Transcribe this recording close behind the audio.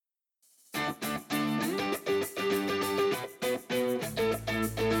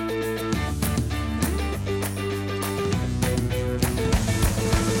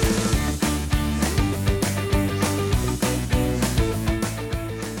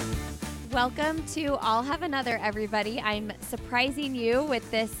Welcome to I'll Have Another, everybody. I'm surprising you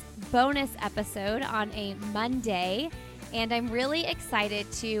with this bonus episode on a Monday, and I'm really excited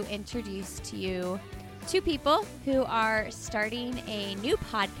to introduce to you two people who are starting a new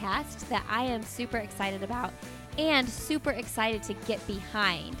podcast that I am super excited about and super excited to get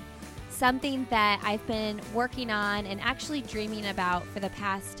behind. Something that I've been working on and actually dreaming about for the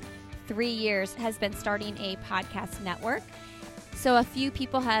past 3 years has been starting a podcast network. So a few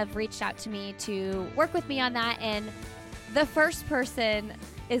people have reached out to me to work with me on that, and the first person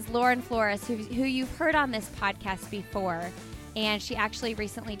is Lauren Flores, who you've heard on this podcast before, and she actually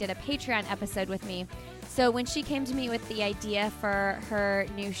recently did a Patreon episode with me. So when she came to me with the idea for her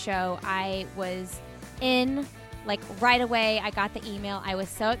new show, I was in, right away. I got the email. I was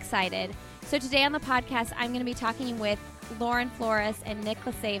so excited. So today on the podcast, I'm going to be talking with Lauren Flores and Nick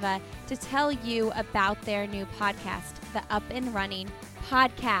Laseva to tell you about their new podcast, the Up and Running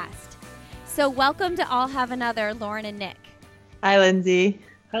Podcast. So welcome to I'll Have Another, Lauren and Nick. Hi, Lindsay.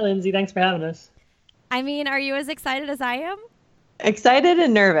 Hi, Lindsay. Thanks for having us. I mean, are you as excited as I am? Excited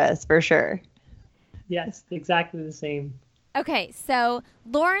and nervous, for sure. Yes, exactly the same. Okay, so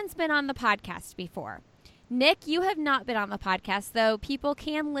Lauren's been on the podcast before. Nick, you have not been on the podcast, though people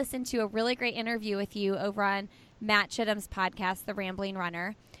can listen to a really great interview with you over on Matt Chittum's podcast, The Rambling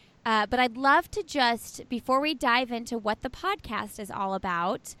Runner. But I'd love to just, before we dive into what the podcast is all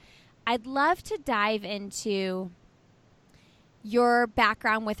about, I'd love to dive into your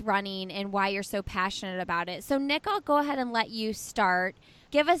background with running and why you're so passionate about it. So Nick, I'll go ahead and let you start.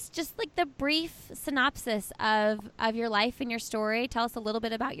 Give us just the brief synopsis of your life and your story. Tell us a little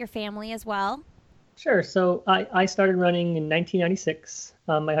bit about your family as well. Sure. So I started running in 1996.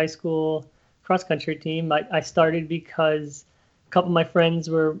 My high school cross-country team. I started because a couple of my friends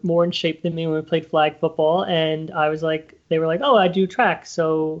were more in shape than me when we played flag football, and they were like, oh, I do track,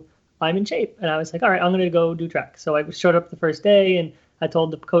 so I'm in shape. And I was like, all right, I'm going to go do track. So I showed up the first day, and I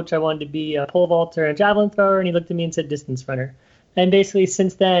told the coach I wanted to be a pole vaulter and a javelin thrower, and he looked at me and said distance runner. And basically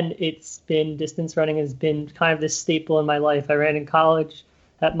since then, distance running has been kind of this staple in my life. I ran in college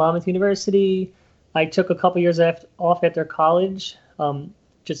at Monmouth University. I took a couple years off after college,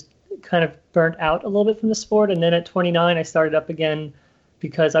 just kind of burnt out a little bit from the sport. And then at 29, I started up again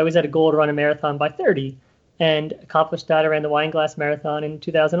because I was at a goal to run a marathon by 30 and accomplished that. I ran the Wineglass Marathon in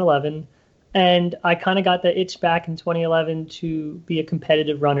 2011. And I kind of got the itch back in 2011 to be a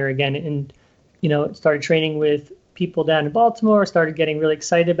competitive runner again. And, started training with people down in Baltimore, started getting really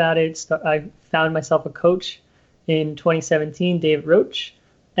excited about it. I found myself a coach in 2017, David Roach.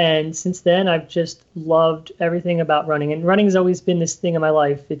 And since then, I've just loved everything about running. And running has always been this thing in my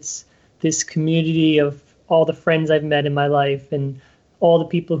life. It's this community of all the friends I've met in my life and all the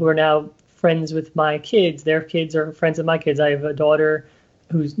people who are now friends with my kids. Their kids are friends of my kids. I have a daughter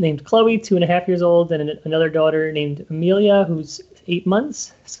who's named Chloe, 2.5 years old, and another daughter named Amelia, who's 8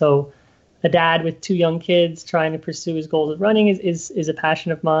 months. So a dad with 2 young kids trying to pursue his goals of running is a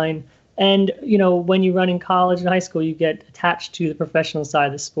passion of mine. And, when you run in college and high school, you get attached to the professional side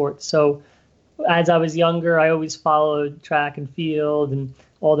of the sport. So as I was younger, I always followed track and field and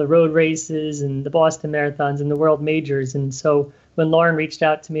all the road races and the Boston marathons and the world majors. And so when Lauren reached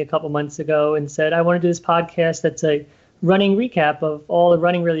out to me a couple months ago and said, I want to do this podcast that's a running recap of all the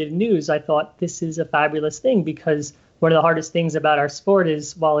running related news, I thought this is a fabulous thing, because one of the hardest things about our sport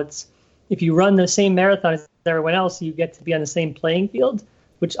is if you run the same marathon as everyone else, you get to be on the same playing field,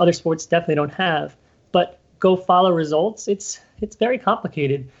 which other sports definitely don't have. But go follow results, it's very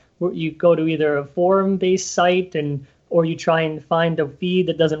complicated. You go to either a forum-based site or you try and find a feed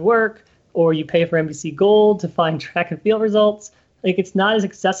that doesn't work, or you pay for NBC Gold to find track and field results. It's not as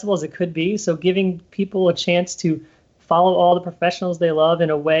accessible as it could be. So giving people a chance to follow all the professionals they love in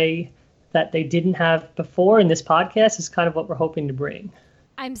a way that they didn't have before in this podcast is kind of what we're hoping to bring.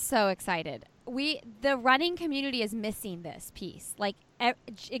 I'm so excited. The running community is missing this piece.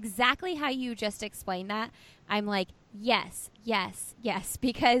 Exactly how you just explained that. I'm like, yes,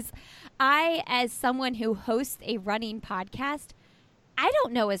 because I, as someone who hosts a running podcast, I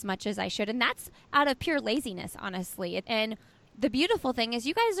don't know as much as I should. And that's out of pure laziness, honestly. And the beautiful thing is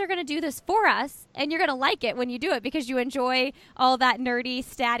you guys are going to do this for us, and you're going to like it when you do it because you enjoy all that nerdy,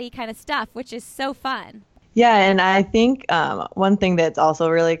 statty kind of stuff, which is so fun. Yeah, and I think one thing that's also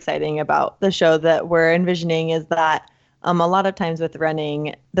really exciting about the show that we're envisioning is that a lot of times with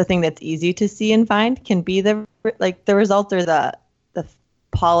running, the thing that's easy to see and find can be the results or the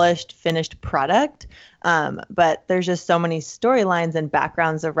polished, finished product. But there's just so many storylines and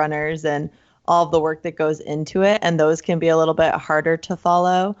backgrounds of runners and all of the work that goes into it, and those can be a little bit harder to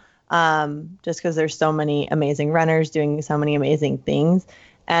follow just because there's so many amazing runners doing so many amazing things.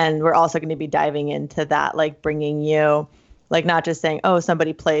 And we're also going to be diving into that, like bringing you, like not just saying, oh,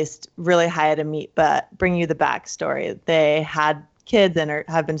 somebody placed really high at a meet, but bring you the backstory. They had kids and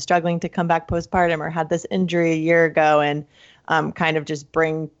have been struggling to come back postpartum or had this injury a year ago, and kind of just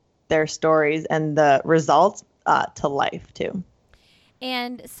bring their stories and the results to life too.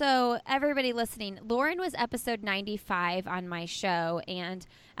 And so everybody listening, Lauren was episode 95 on my show, and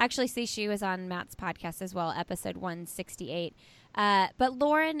actually see she was on Matt's podcast as well, episode 168. But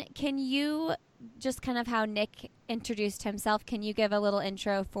Lauren, can you just kind of how Nick introduced himself, can you give a little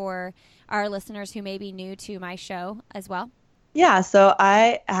intro for our listeners who may be new to my show as well? Yeah, so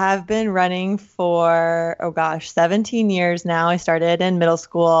I have been running for, 17 years now. I started in middle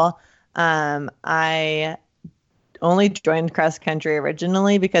school. I only joined cross country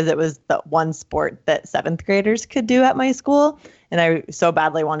originally because it was the one sport that 7th graders could do at my school. And I so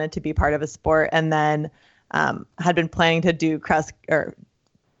badly wanted to be part of a sport. And then had been planning to do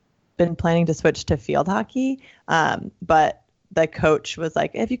been planning to switch to field hockey. But the coach was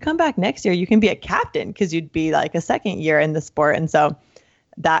like, if you come back next year, you can be a captain because you'd be like a second year in the sport. And so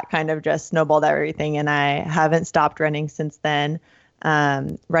that kind of just snowballed everything. And I haven't stopped running since then.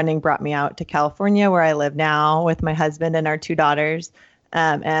 Running brought me out to California, where I live now with my husband and our 2 daughters.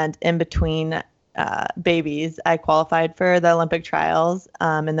 And in between babies, I qualified for the Olympic trials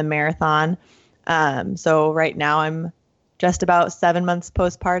in the marathon. So right now I'm just about 7 months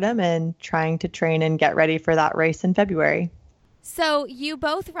postpartum and trying to train and get ready for that race in February. So you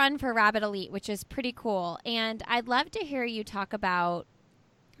both run for Rabbit Elite, which is pretty cool. And I'd love to hear you talk about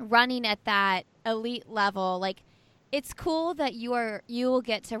running at that elite level. Like, it's cool that you will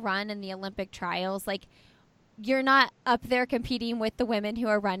get to run in the Olympic trials. Like, you're not up there competing with the women who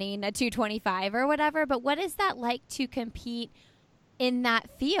are running a 225 or whatever, but what is that like to compete in that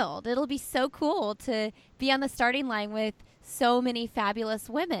field? It'll be so cool to be on the starting line with so many fabulous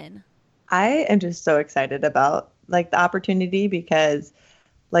women. I am just so excited about like the opportunity because,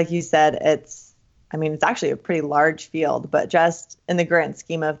 like you said, it's actually a pretty large field, but just in the grand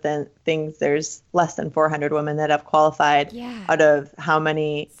scheme of things, there's less than 400 women that have qualified out of how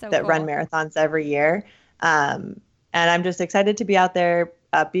many run marathons every year. And I'm just excited to be out there,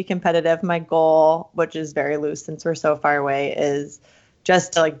 be competitive. My goal, which is very loose since we're so far away, is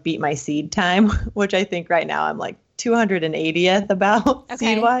just to like beat my seed time, which I think right now I'm like 280th about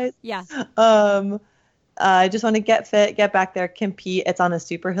seed wise. Yeah. I just want to get fit, get back there, compete. It's on a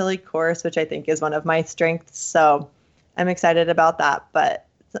super hilly course, which I think is one of my strengths. So I'm excited about that. But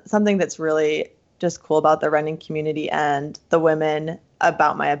something that's really just cool about the running community and the women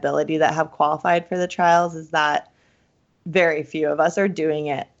about my ability that have qualified for the trials is that very few of us are doing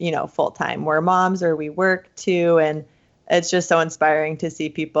it, full time. We're moms or we work too. And it's just so inspiring to see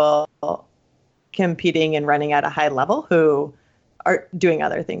people competing and running at a high level who are doing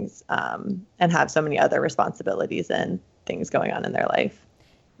other things and have so many other responsibilities and things going on in their life.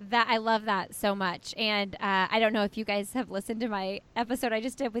 I love that so much. And I don't know if you guys have listened to my episode I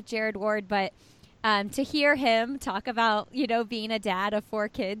just did with Jared Ward, but to hear him talk about, being a dad of 4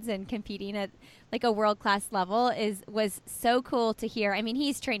 kids and competing at like a world-class level was so cool to hear. I mean,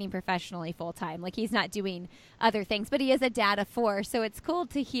 he's training professionally full time. Like, he's not doing other things, but he is a dad of 4. So it's cool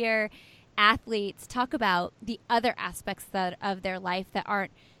to hear athletes talk about the other aspects of their life that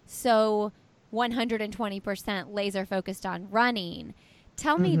aren't so 120% laser focused on running.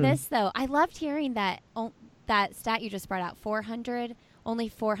 Tell me this though. I loved hearing that stat you just brought out. Only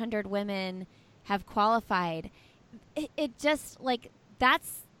 400 women have qualified. It just like,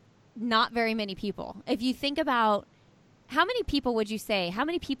 that's not very many people. If you think about how many people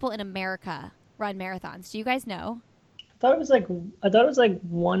in America run marathons? Do you guys know? I thought it was like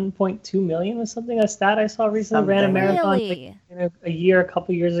 1.2 million was something, a stat I saw recently. Ran a marathon a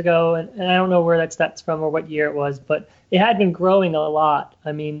couple years ago, and I don't know where that stat's from or what year it was, but it had been growing a lot.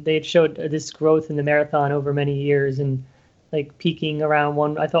 I mean, they had showed this growth in the marathon over many years, and like peaking around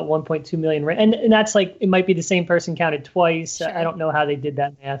 1.2 million. And that's like, it might be the same person counted twice. Sure. I don't know how they did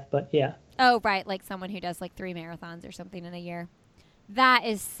that math, but yeah. Oh, right. Like someone who does like 3 marathons or something in a year. That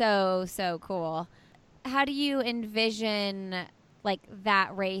is so, so cool. How do you envision like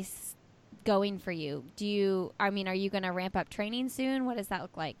that race going for you? Are you going to ramp up training soon? What does that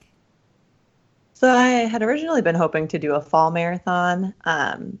look like? So I had originally been hoping to do a fall marathon,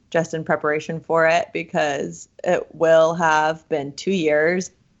 just in preparation for it, because it will have been 2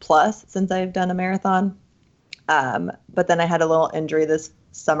 years plus since I've done a marathon. But then I had a little injury this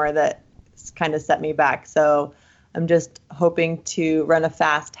summer that kind of set me back. So I'm just hoping to run a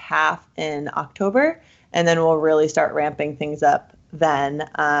fast half in October, and then we'll really start ramping things up then.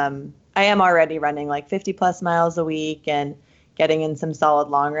 I am already running like 50 plus miles a week and getting in some solid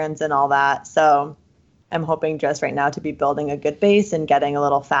long runs and all that. So I'm hoping just right now to be building a good base and getting a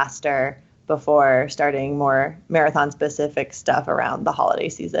little faster before starting more marathon specific stuff around the holiday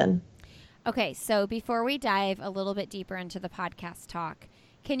season. Okay, so before we dive a little bit deeper into the podcast talk,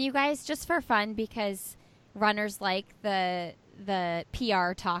 can you guys, just for fun, because runners like the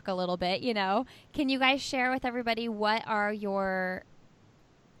PR talk a little bit, can you guys share with everybody what are your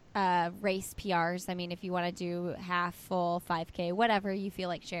race PRs? I mean, if you want to do half, full, 5K, whatever you feel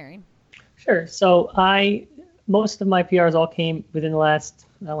like sharing. Sure. So most of my PRs all came within the last,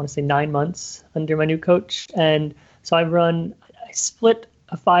 I want to say 9 months under my new coach. And so I split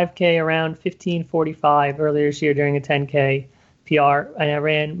a 5K around 15:45 earlier this year during a 10K PR. And I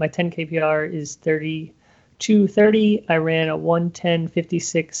ran, my 10K PR is 32:30. I ran a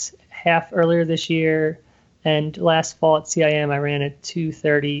 1:10:56 half earlier this year. And last fall at CIM, I ran a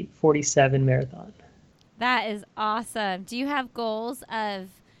 2:30:47 marathon. That is awesome. Do you have goals of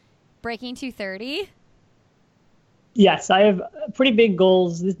breaking 2:30? Yes, I have pretty big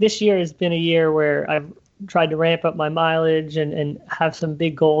goals. This year has been a year where I've tried to ramp up my mileage and have some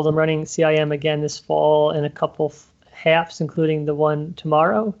big goals. I'm running CIM again this fall and a couple halves, including the one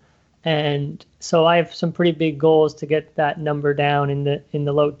tomorrow. And so I have some pretty big goals to get that number down in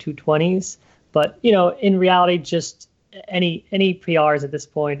the low 220s. But, in reality, just any PRs at this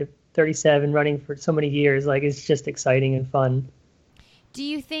point, 37 running for so many years, like, it's just exciting and fun. Do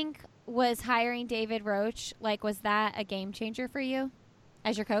you think was hiring David Roach, was that a game changer for you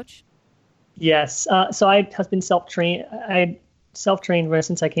as your coach? Yes. So I have been self-trained. I self-trained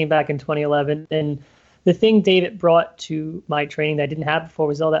since I came back in 2011. And the thing David brought to my training that I didn't have before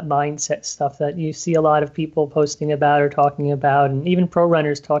was all that mindset stuff that you see a lot of people posting about or talking about, and even pro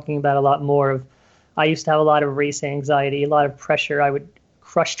runners talking about a lot more of. I used to have a lot of race anxiety, a lot of pressure. I would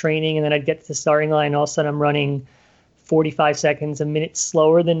crush training, and then I'd get to the starting line, and all of a sudden I'm running 45 seconds, a minute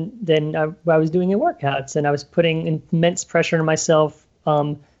slower than I was doing in workouts. And I was putting immense pressure on myself.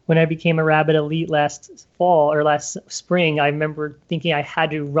 When I became a Rabbit Elite last fall or last spring, I remember thinking I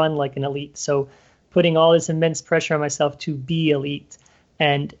had to run like an elite. So putting all this immense pressure on myself to be elite.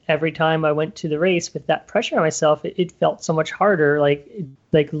 And every time I went to the race with that pressure on myself, it felt so much harder, like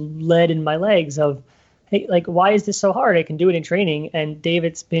lead in my legs of, hey, why is this so hard? I can do it in training. And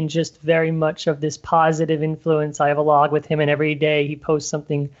David's been just very much of this positive influence. I have a log with him, and every day he posts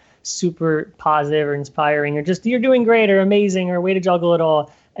something super positive or inspiring, or just, you're doing great or amazing or way to juggle it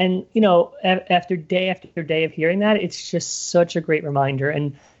all. And, after day of hearing that, it's just such a great reminder.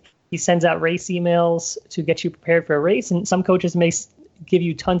 And he sends out race emails to get you prepared for a race. And some coaches may give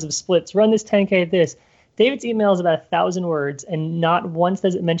you tons of splits. Run this 10K at this. David's email is about 1,000 words, and not once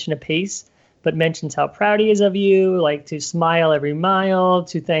does it mention a pace, but mentions how proud he is of you, to smile every mile,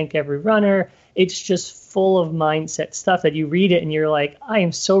 to thank every runner. It's just full of mindset stuff that you read it and you're like, I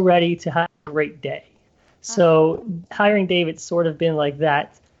am so ready to have a great day. So hiring David's sort of been like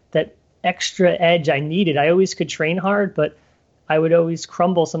that extra edge I needed. I always could train hard, but I would always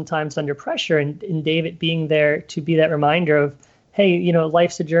crumble sometimes under pressure. And David being there to be that reminder of, hey,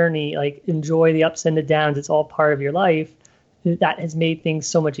 life's a journey, enjoy the ups and the downs. It's all part of your life. That has made things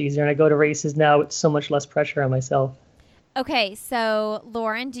so much easier. And I go to races now with so much less pressure on myself. Okay. So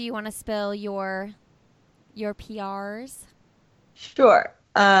Lauren, do you want to spill your PRs? Sure.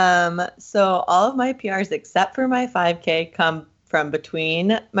 So all of my PRs except for my 5K come from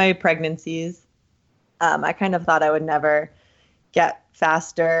between my pregnancies. I kind of thought I would never get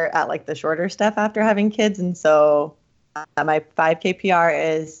faster at the shorter stuff after having kids. And so my 5K PR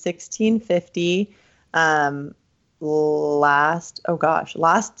is 16:50. Last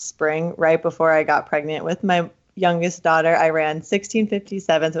spring, right before I got pregnant with my youngest daughter, I ran 16:57. So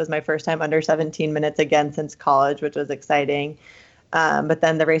it was my first time under 17 minutes again since college, which was exciting. But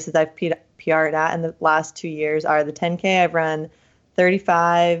then the races I've PR'd at in the last 2 years are the 10K. I've run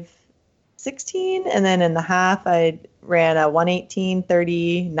 35:16, and then in the half I ran a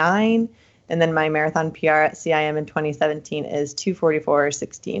 1:18:39, and then my marathon PR at CIM in 2017 is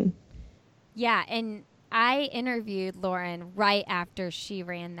 2:44:16. Yeah, and I interviewed Lauren right after she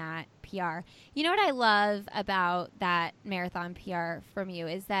ran that PR. You know what I love about that marathon PR from you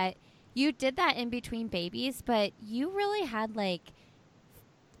is that you did that in between babies, but you really had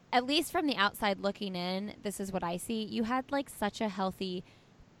at least from the outside looking in, this is what I see, you had such a healthy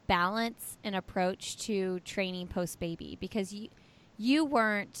balance and approach to training post-baby, because you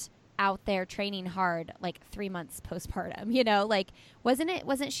weren't out there training hard 3 months postpartum,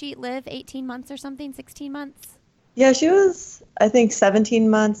 wasn't she live 18 months or something, 16 months? Yeah, she was, I think, 17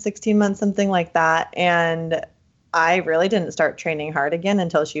 months, 16 months, something like that. And I really didn't start training hard again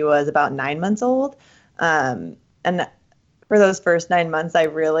until she was about 9 months old. And for those first 9 months, I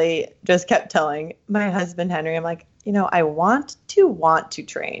really just kept telling my husband, Henry, I'm like, I want to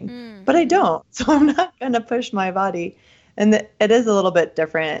train, but I don't. So I'm not going to push my body. And it is a little bit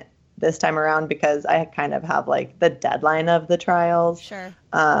different this time around because I kind of have like the deadline of the trials. Sure.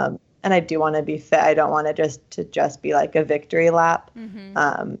 And I do want to be fit. I don't want to just be like a victory lap.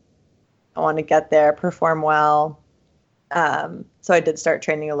 I want to get there, perform well. So I did start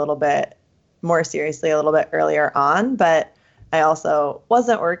training a little bit more seriously a little bit earlier on, but I also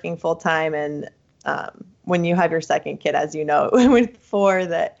wasn't working full time. And when you have your second kid, as you know, with four,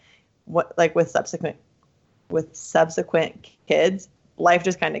 with subsequent kids, life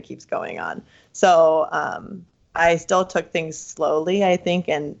just kind of keeps going on. So I still took things slowly, I think,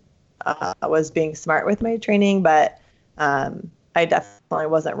 and was being smart with my training, but I definitely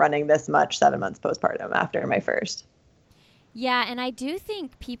wasn't running this much 7 months postpartum after my first. Yeah, and I do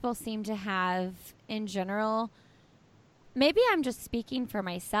think people seem to have, in general, maybe I'm just speaking for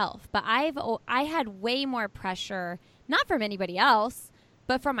myself, but I had way more pressure, not from anybody else,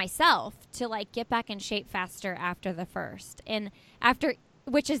 but from myself to like get back in shape faster after the first. And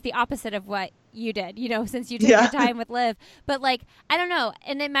which is the opposite of what you did, since you took your time with Liv. But like, I don't know.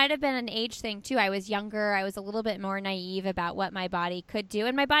 And it might have been an age thing too. I was younger. I was a little bit more naive about what my body could do.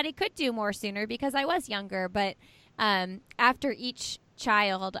 And my body could do more sooner because I was younger. But after each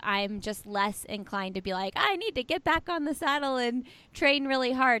child, I'm just less inclined to be like, I need to get back on the saddle and train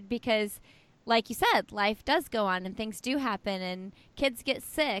really hard because, like you said, life does go on and things do happen and kids get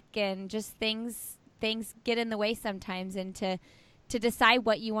sick and just things get in the way sometimes. And to decide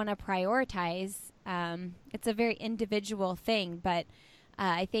what you want to prioritize, it's a very individual thing. But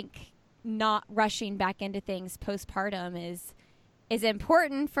I think not rushing back into things postpartum is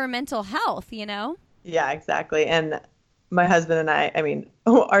important for mental health, Yeah, exactly. And my husband and I mean,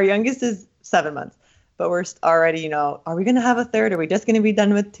 our youngest is 7 months, but we're already, are we going to have a third? Are we just going to be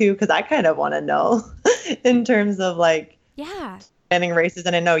done with two? Because I kind of want to know in terms of like planning races.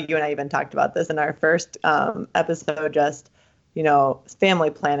 And I know you and I even talked about this in our first episode, just, family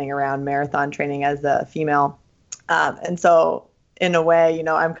planning around marathon training as a female. And so in a way,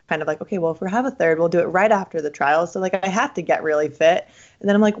 I'm kind of like, okay, well, if we have a third, we'll do it right after the trials. So like I have to get really fit. And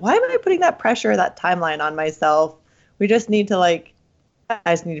then I'm like, why am I putting that pressure, that timeline on myself? We just need to I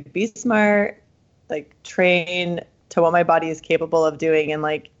just need to be smart, like train to what my body is capable of doing. And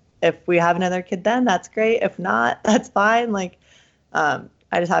like, if we have another kid, then that's great. If not, that's fine. Like, I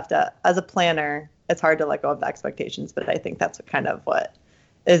just have to, as a planner, it's hard to let go of the expectations, but I think that's what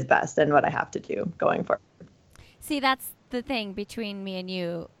is best and what I have to do going forward. See, that's the thing between me and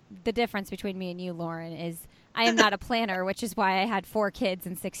you. The difference between me and you, Lauren, is I am not a planner, which is why I had 4 kids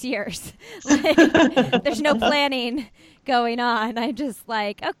in 6 years. There's no planning going on. I'm just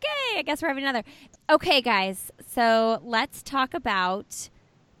like, okay, I guess we're having another. Okay, guys, so let's talk about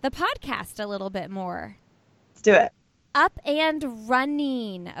the podcast a little bit more. Let's do it. Up and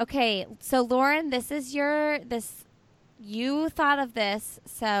Running. Okay, so Lauren, you thought of this,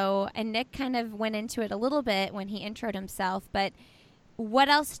 and Nick kind of went into it a little bit when he introed himself, but what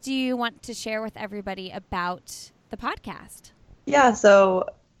else do you want to share with everybody about the podcast? Yeah, so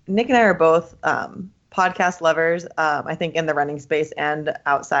Nick and I are both podcast lovers, I think in the running space and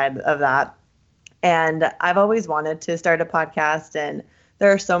outside of that. And I've always wanted to start a podcast, and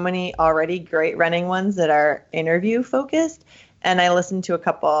there are so many already great running ones that are interview focused. And I listen to a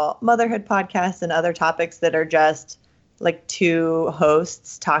couple motherhood podcasts and other topics that are just like 2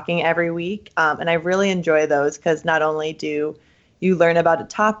 hosts talking every week. And I really enjoy those because not only do you learn about a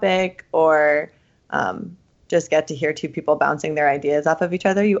topic or just get to hear 2 people bouncing their ideas off of each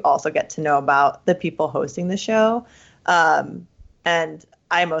other, you also get to know about the people hosting the show. And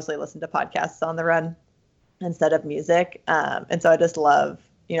I mostly listen to podcasts on the run instead of music. And so I just love,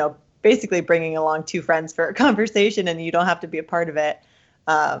 basically bringing along 2 friends for a conversation and you don't have to be a part of it.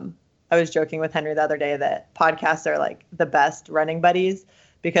 I was joking with Henry the other day that podcasts are like the best running buddies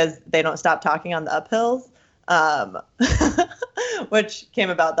because they don't stop talking on the uphills. Which came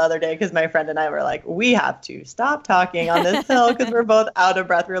about the other day because my friend and I were like, we have to stop talking on this hill because we're both out of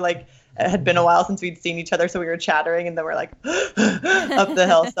breath. We were like, it had been a while since we'd seen each other, so we were chattering, and then we're like up the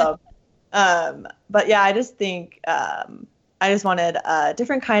hill. So, but yeah, I just think I just wanted a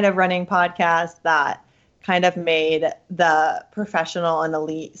different kind of running podcast that kind of made the professional and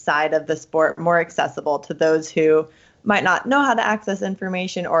elite side of the sport more accessible to those who might not know how to access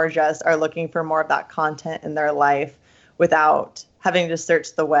information or just are looking for more of that content in their life without having to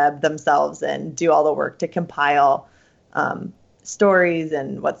search the web themselves and do all the work to compile stories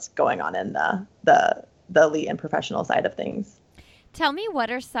and what's going on in the elite and professional side of things. Tell me, what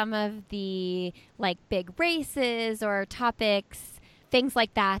are some of the like big races or topics, things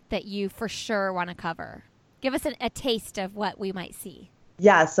like that, that you for sure want to cover? Give us a taste of what we might see.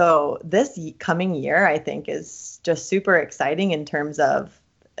 Yeah, so this coming year, I think, is just super exciting in terms of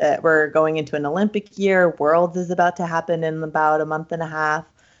we're going into an Olympic year. Worlds is about to happen in about a month and a half.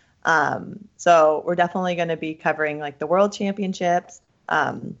 So we're definitely going to be covering like the World Championships.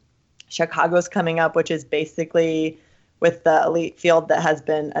 Chicago's coming up, which is basically, with the elite field that has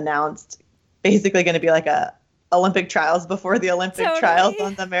been announced, basically going to be like a Olympic trials before the Olympic trials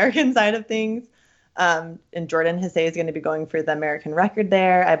on the American side of things. And Jordan Hissey is going to be going for the American record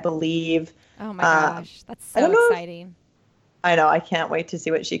there, I believe. Oh my gosh, that's so exciting. I know, I can't wait to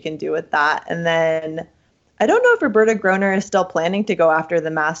see what she can do with that. And then I don't know if Roberta Groner is still planning to go after the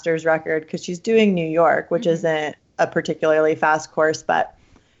Masters record, because she's doing New York, which isn't a particularly fast course, but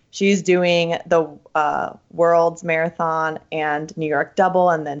she's doing the World's Marathon and New York double,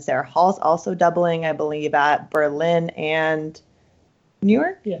 and then Sarah Hall's also doubling, I believe, at Berlin and New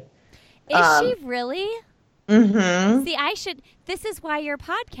York. Yeah. Is she really? Mm-hmm. See, this is why your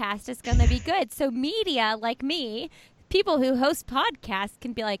podcast is going to be good. So media like me, people who host podcasts,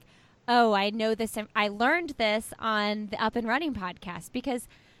 can be like, oh, I know this. I learned this on the Up and Running podcast, because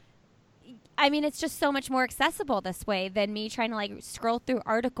I mean, it's just so much more accessible this way than me trying to like scroll through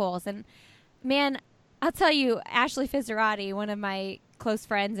articles. And man, I'll tell you, Ashley Fizzerati, one of my close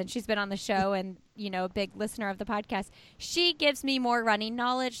friends, and she's been on the show and, you know, a big listener of the podcast, she gives me more running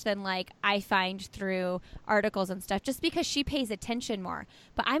knowledge than like I find through articles and stuff, just because she pays attention more.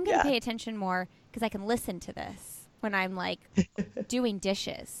 But I'm going to pay attention more because I can listen to this when I'm like doing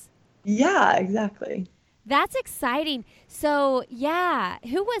dishes. Yeah, exactly. That's exciting. So, yeah,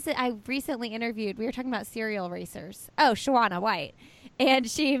 who was it I recently interviewed? We were talking about serial racers. Oh, Shawana White. And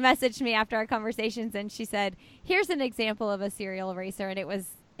she messaged me after our conversations, and she said, here's an example of a serial racer. And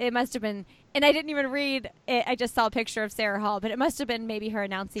it must have been, and I didn't even read it. I just saw a picture of Sarah Hall, but it must have been maybe her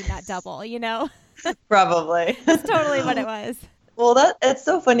announcing that double, you know? Probably. That's totally what it was. Well, it's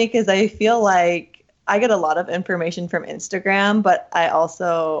so funny, because I feel like I get a lot of information from Instagram, but I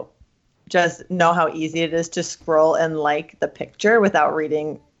also just know how easy it is to scroll and like the picture without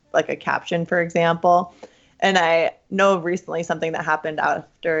reading like a caption, for example. And I know recently something that happened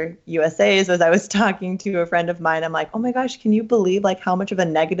after USA's was I was talking to a friend of mine. I'm like, oh my gosh, can you believe like how much of a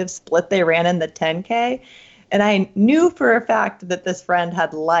negative split they ran in the 10K? And I knew for a fact that this friend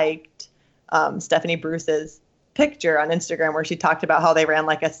had liked Stephanie Bruce's picture on Instagram, where she talked about how they ran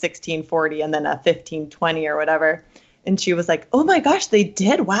like a 16:40 and then a 15:20 or whatever. And she was like, oh my gosh, they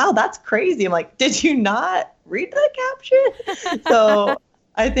did. Wow, that's crazy. I'm like, did you not read the caption? So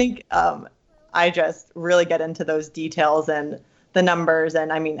I think I just really get into those details and the numbers.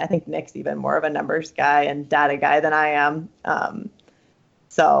 And I mean, I think Nick's even more of a numbers guy and data guy than I am.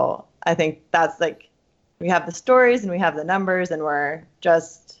 So I think that's like, we have the stories and we have the numbers, and we're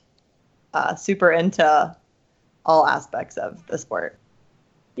just super into all aspects of the sport.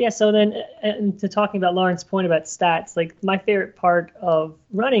 Yeah, so then and to talking about Lauren's point about stats, like my favorite part of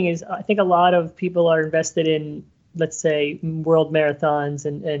running is I think a lot of people are invested in, let's say, world marathons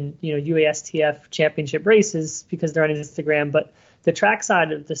and you know, UASTF championship races because they're on Instagram. But the track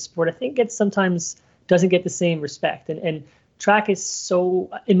side of the sport, I think it sometimes doesn't get the same respect. And track is so,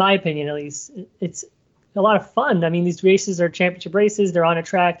 in my opinion at least, it's a lot of fun. I mean, these races are championship races. They're on a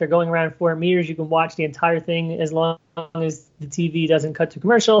track. They're going around 4 meters. You can watch the entire thing as long as the TV doesn't cut to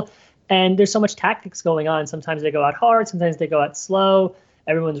commercial. And there's so much tactics going on. Sometimes they go out hard. Sometimes they go out slow.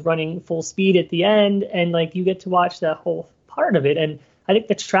 Everyone's running full speed at the end. And like, you get to watch that whole part of it. And I think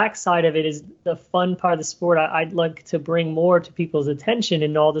the track side of it is the fun part of the sport. I'd like to bring more to people's attention,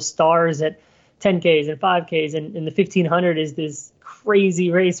 and all the stars at 10Ks and 5Ks. And the 1500 is this crazy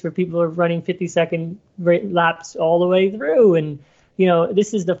race where people are running 50-second laps all the way through. And, you know,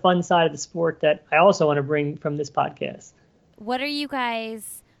 this is the fun side of the sport that I also want to bring from this podcast. What are you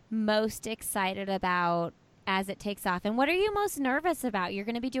guys most excited about as it takes off? And what are you most nervous about? You're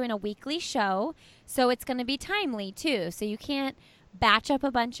going to be doing a weekly show, so it's going to be timely too. So you can't batch up a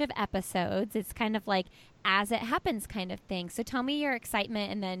bunch of episodes. It's kind of like as it happens kind of thing. So tell me your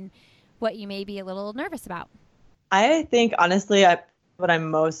excitement and then what you may be a little nervous about. I think, honestly, what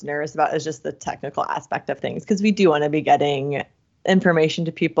I'm most nervous about is just the technical aspect of things, because we do want to be getting information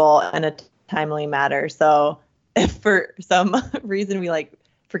to people in a timely manner. So if for some reason we like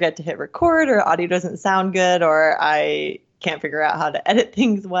forget to hit record, or audio doesn't sound good, or I can't figure out how to edit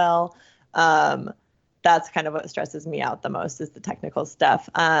things well, that's kind of what stresses me out the most, is the technical stuff.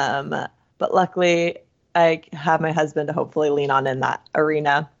 But luckily, I have my husband to hopefully lean on in that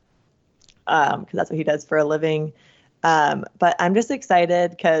arena, because that's what he does for a living. But I'm just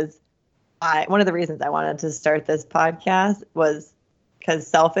excited because one of the reasons I wanted to start this podcast was because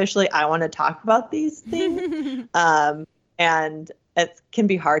selfishly, I want to talk about these things. And it can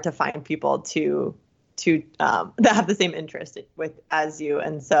be hard to find people that have the same interest as you.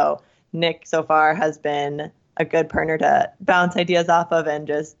 And so Nick so far has been a good partner to bounce ideas off of and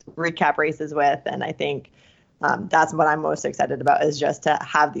just recap races with. And I think that's what I'm most excited about, is just to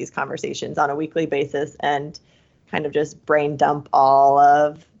have these conversations on a weekly basis and kind of just brain dump all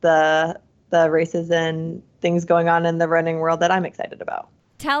of the races and things going on in the running world that I'm excited about.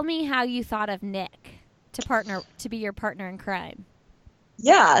 Tell me how you thought of Nick to be your partner in crime.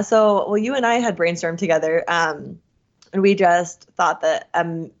 Yeah. So, well, you and I had brainstormed together, and we just thought that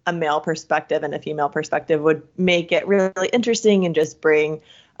a male perspective and a female perspective would make it really interesting and just bring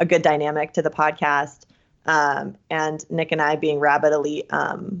a good dynamic to the podcast. And Nick and I, being Rabbit Elite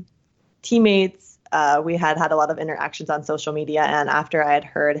teammates, we had a lot of interactions on social media. And after I had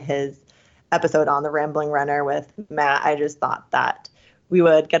heard his episode on the Rambling Runner with Matt, I just thought that we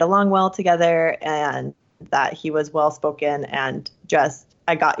would get along well together and that he was well-spoken, and just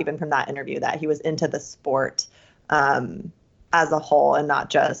I got even from that interview that he was into the sport as a whole and not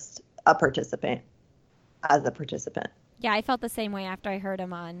just a participant. Yeah, I felt the same way after I heard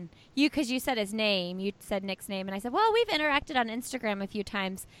him on you, because you said his name. You said Nick's name, and I said, well, we've interacted on Instagram a few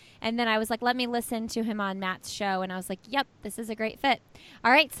times. And then I was like, let me listen to him on Matt's show. And I was like, yep, this is a great fit.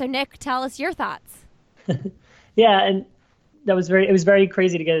 All right, so Nick, tell us your thoughts. Yeah, and it was very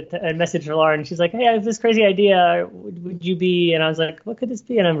crazy to get a message from Lauren. She's like, hey, I have this crazy idea. Would you be? And I was like, what could this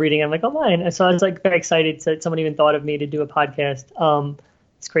be? And I'm reading. I'm like, oh, mine. And so I was like very excited that someone even thought of me to do a podcast.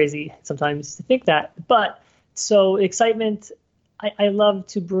 It's crazy sometimes to think that. But so excitement, I love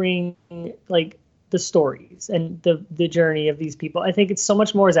to bring like the stories and the journey of these people. I think it's so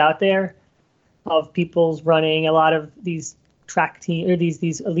much more is out there of people's running. A lot of these track team or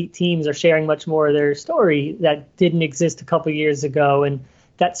these elite teams are sharing much more of their story that didn't exist a couple of years ago. And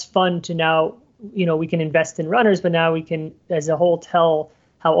that's fun to now, we can invest in runners, but now we can as a whole tell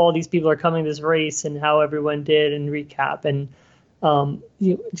how all these people are coming to this race and how everyone did and recap. And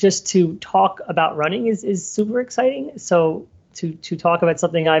just to talk about running is super exciting. So to talk about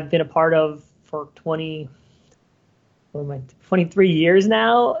something I've been a part of for 23 years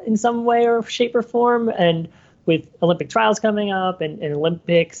now in some way or shape or form, and with Olympic trials coming up and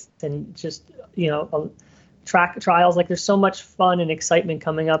Olympics and just, track trials, like there's so much fun and excitement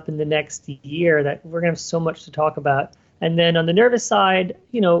coming up in the next year that we're going to have so much to talk about. And then on the nervous side,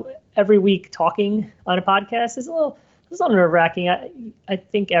 every week talking on a podcast is a little nerve-wracking. I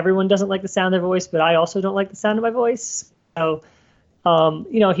think everyone doesn't like the sound of their voice, but I also don't like the sound of my voice. So,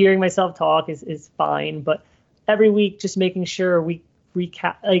 hearing myself talk is fine. But every week, just making sure we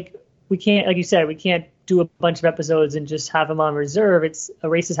recap, we can't, like you said, we can't do a bunch of episodes and just have them on reserve. It's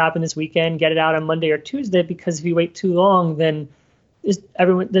races happen this weekend, get it out on Monday or Tuesday, because if you wait too long, then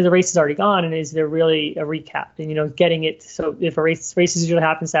the race is already gone, and is there really a recap? And getting it, so if races usually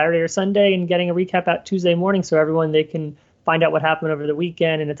happen Saturday or Sunday, and getting a recap out Tuesday morning so everyone they can find out what happened over the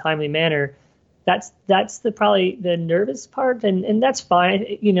weekend in a timely manner. That's probably the nervous part, and that's fine.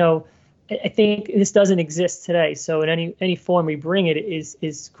 I think this doesn't exist today, so in any form we bring it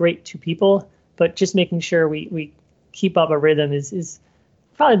is great to people, but just making sure we keep up a rhythm is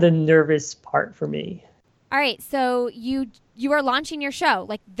probably the nervous part for me. All right, so you are launching your show.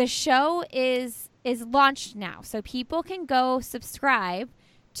 Like, the show is launched now, so people can go subscribe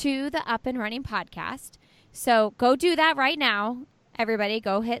to the Up and Running podcast. So go do that right now. Everybody,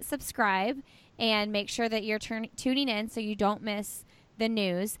 go hit subscribe and make sure that you're tuning in so you don't miss the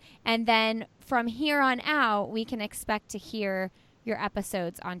news. And then from here on out, we can expect to hear your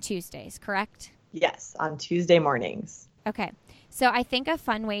episodes on Tuesdays, correct? Yes, on Tuesday mornings. Okay. So I think a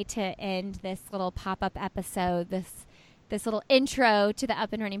fun way to end this little pop-up episode, this little intro to the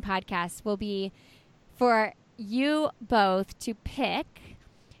Up and Running podcast, will be for you both to pick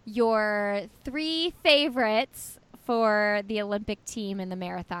your 3 favorites for the Olympic team in the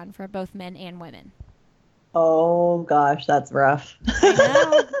marathon for both men and women. Oh gosh, that's rough. I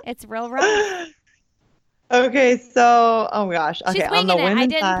know. It's real rough. Okay, so oh gosh. Okay, she's winging on the it. I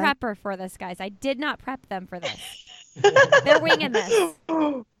women's didn't side, prep her for this, guys. I did not prep them for this. They're winging this.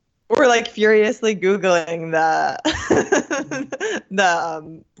 We're like furiously Googling the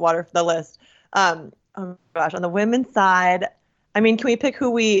list. Oh gosh, on the women's side, I mean, can we pick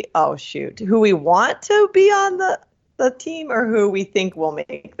who we want to be on the team, or who we think will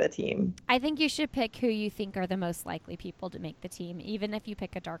make the team? I think you should pick who you think are the most likely people to make the team, even if you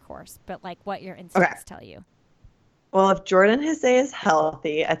pick a dark horse, but like what your instincts tell you. Well, if Jordan Hissey is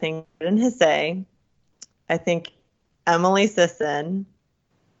healthy, I think Jordan Hissey. I think Emily Sisson,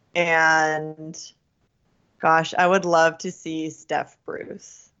 and gosh, I would love to see Steph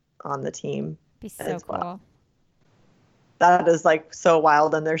Bruce on the team. Be so cool. Well. That is like so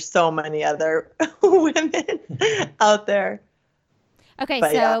wild, and there's so many other women out there. Okay,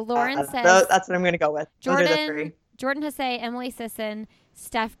 but so yeah, Lauren says that's what I'm going to go with. Those are the three. Jordan Hasay, Emily Sisson,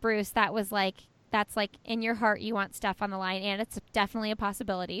 Steph Bruce. That's like in your heart you want Steph on the line, and it's definitely a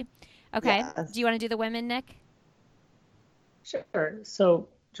possibility. Okay, yes. Do you want to do the women, Nick? Sure. So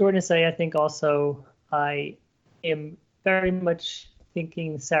Jordan Hasay, I think also I am very much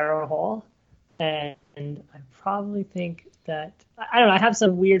thinking Sarah Hall, and I probably think that, I don't know, I have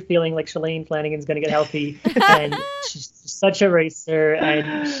some weird feeling like Shalane Flanagan's going to get healthy, and she's such a racer,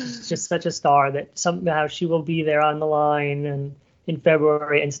 and she's just such a star that somehow she will be there on the line and in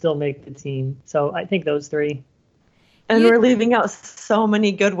February and still make the team. So I think those three. And we're leaving out so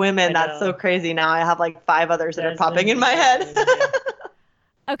many good women. That's so crazy. Now I have like 5 others that are popping in my head.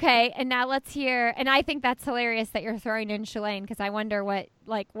 Okay, and now let's hear, and I think that's hilarious that you're throwing in Shalane, because I wonder what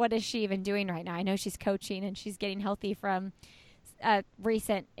is she even doing right now? I know she's coaching and she's getting healthy from a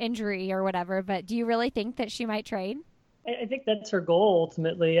recent injury or whatever, but do you really think that she might trade? I think that's her goal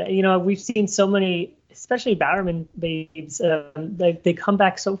ultimately. You know, we've seen so many, especially Bowerman babes, they come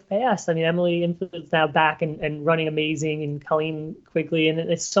back so fast. I mean, Emily Infield's now back and running amazing, and Colleen Quigley, and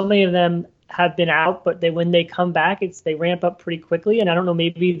it's so many of them have been out, but when they come back, they ramp up pretty quickly. And I don't know,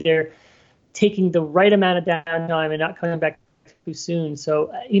 maybe they're taking the right amount of downtime and not coming back too soon.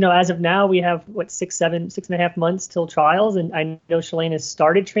 So, you know, as of now, we have 6.5 months till trials, and I know Shalane has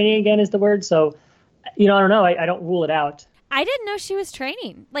started training again, is the word. So, you know, I don't know. I don't rule it out. I didn't know she was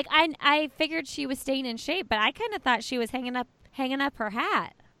training. Like I figured she was staying in shape, but I kind of thought she was hanging up her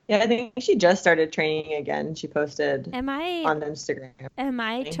hat. Yeah, I think she just started training again. She posted on Instagram. Am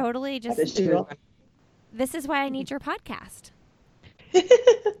I totally just... This is why I need your podcast.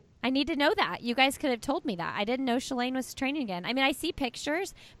 I need to know that. You guys could have told me that. I didn't know Shalane was training again. I mean, I see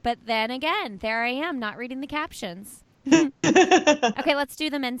pictures, but then again, there I am, not reading the captions. Okay, let's do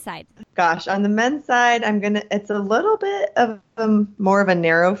the men's side. Gosh, on the men's side, it's a little bit of more of a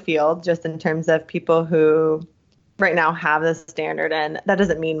narrow field, just in terms of people who right now have the standard, and that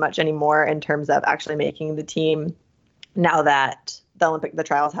doesn't mean much anymore in terms of actually making the team now that the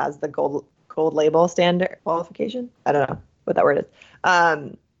trials has the gold label standard qualification. I don't know what that word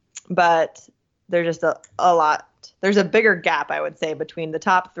is. But there's just a lot. There's a bigger gap, I would say, between the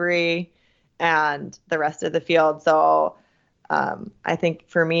top 3 and the rest of the field. So I think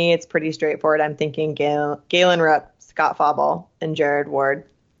for me, it's pretty straightforward. I'm thinking Galen Rupp, Scott Fauble, and Jared Ward.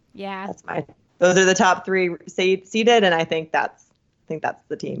 Yeah. Those are the top 3 seeded, and I think that's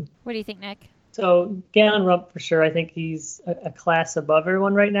the team. What do you think, Nick? So Galen Rupp, for sure. I think he's a class above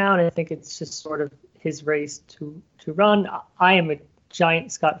everyone right now, and I think it's just sort of his race to run. I am a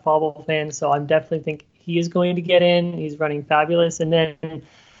giant Scott Fauble fan, so I definitely think he is going to get in. He's running fabulous. And then,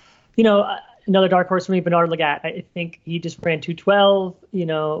 you know, another dark horse for me, Bernard Lagat. I think he just ran 2:12. You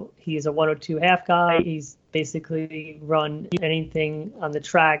know, he's a 102 half guy. He's basically run anything on the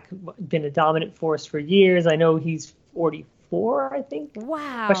track, been a dominant force for years. I know he's 44, I think.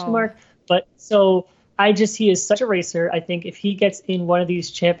 Wow. Question mark. But so he is such a racer. I think if he gets in one of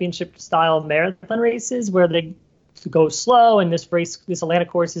these championship style marathon races where they go slow, and this Atlanta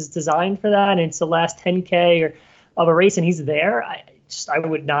course is designed for that, and it's the last 10K of a race, and he's there, I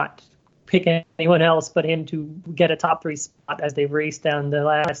would not pick anyone else but him to get a top 3 spot as they race down the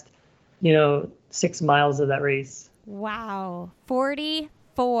last, 6 miles of that race. Wow.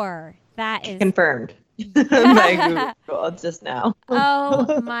 44. That is confirmed by Google just now.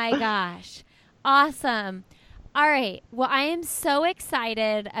 Oh my gosh. Awesome. All right. Well, I am so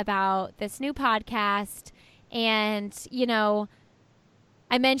excited about this new podcast. And,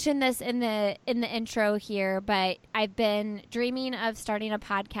 I mentioned this in the intro here, but I've been dreaming of starting a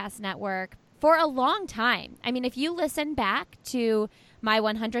podcast network for a long time. I mean, if you listen back to my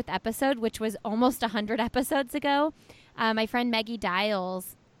 100th episode, which was almost 100 episodes ago, my friend Maggie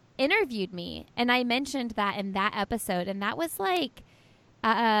Dials interviewed me, and I mentioned that in that episode, and that was like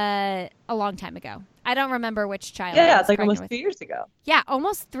a long time ago. I don't remember which child. Yeah, it's like almost 2 years ago. Yeah,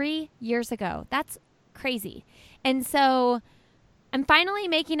 almost 3 years ago. That's crazy. And so I'm finally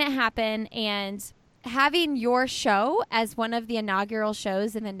making it happen, and having your show as one of the inaugural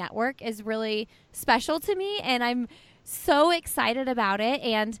shows in the network is really special to me, and I'm so excited about it.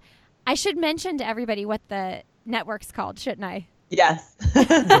 And I should mention to everybody what the network's called, shouldn't I? Yes.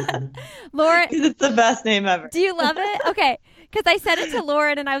 Lauren, it's the best name ever. Do you love it? Okay. Because I said it to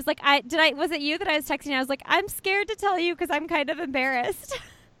Lauren, and I was like, was it you that I was texting? I was like, I'm scared to tell you because I'm kind of embarrassed.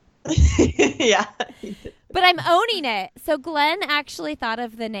 Yeah. But I'm owning it. So Glenn actually thought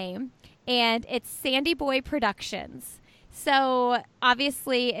of the name, and it's Sandy Boy Productions. So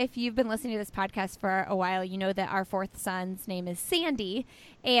obviously, if you've been listening to this podcast for a while, you know that our fourth son's name is Sandy,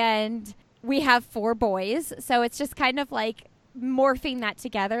 and we have 4 boys. So it's just kind of like morphing that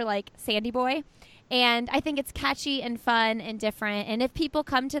together, like Sandy Boy. And I think it's catchy and fun and different. And if people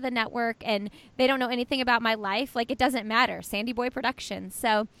come to the network and they don't know anything about my life, like, it doesn't matter. Sandy Boy Productions.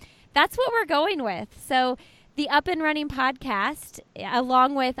 So that's what we're going with. So the Up and Running podcast,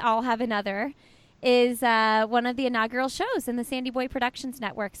 along with I'll Have Another, is one of the inaugural shows in the Sandy Boy Productions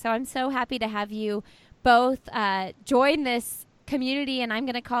Network. So I'm so happy to have you both join this community, and I'm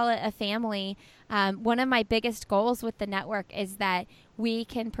going to call it a family. One of my biggest goals with the network is that we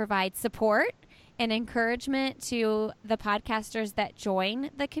can provide support and encouragement to the podcasters that join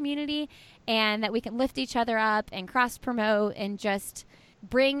the community, and that we can lift each other up and cross-promote and just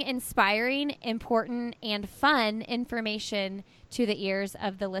bring inspiring, important, and fun information to the ears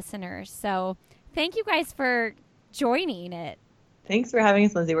of the listeners. So thank you guys for joining it. Thanks for having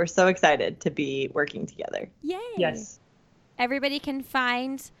us, Lindsay. We're so excited to be working together. Yay. Yes. Everybody can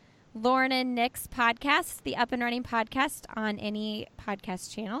find Lauren and Nick's podcast, the Up and Running Podcast, on any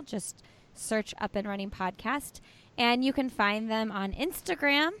podcast channel. Just search Up and Running Podcast. And you can find them on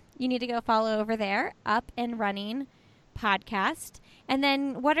Instagram. You need to go follow over there, Up and Running Podcast. And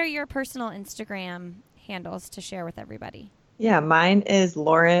then what are your personal Instagram handles to share with everybody? Yeah, mine is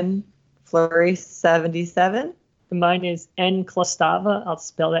Lauren Fleury 77. And mine is N Klostava. I'll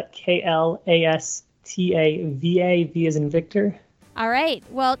spell that Klastava, V as in Victor. All right.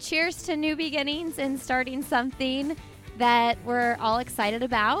 Well, cheers to new beginnings and starting something that we're all excited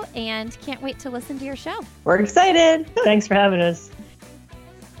about, and can't wait to listen to your show. We're excited. Thanks for having us.